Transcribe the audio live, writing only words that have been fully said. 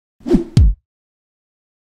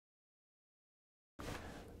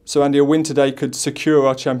So Andy, a win today could secure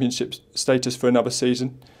our championship status for another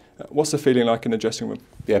season. What's the feeling like in the dressing room?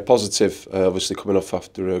 Yeah, positive. Obviously coming off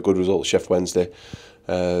after a good result at Sheffield Wednesday.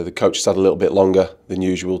 The coach has had a little bit longer than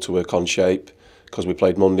usual to work on shape because we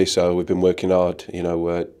played Monday, so we've been working hard,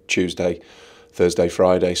 Tuesday, Thursday,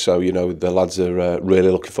 Friday. So, the lads are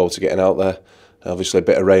really looking forward to getting out there. Obviously a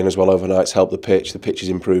bit of rain as well overnight's helped the pitch. The pitch is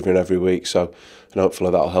improving every week, so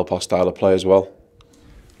hopefully that'll help our style of play as well.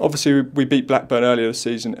 Obviously we beat Blackburn earlier this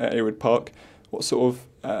season at Ewood Park. What sort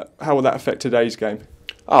of, how will that affect today's game?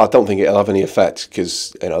 I don't think it'll have any effect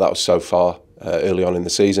because that was so far early on in the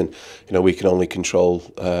season. We can only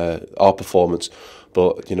control our performance,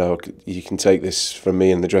 but you can take this from me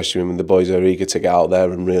in the dressing room, and the boys are eager to get out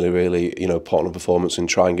there and really put on a performance and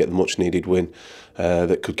try and get the much needed win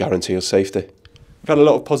that could guarantee us safety. We've had a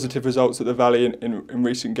lot of positive results at the Valley in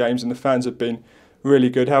recent games, and the fans have been really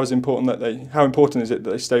good. How important is it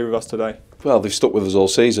that they stay with us today? Well, they've stuck with us all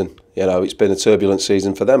season. It's been a turbulent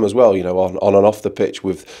season for them as well, on and off the pitch,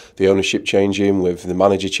 with the ownership changing, with the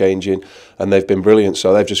manager changing, and they've been brilliant.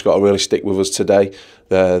 So they've just got to really stick with us today.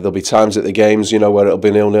 There'll be times at the games, where it'll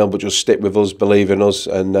be 0-0, but just stick with us, believe in us,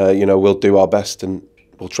 and we'll do our best and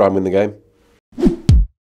we'll try and win the game.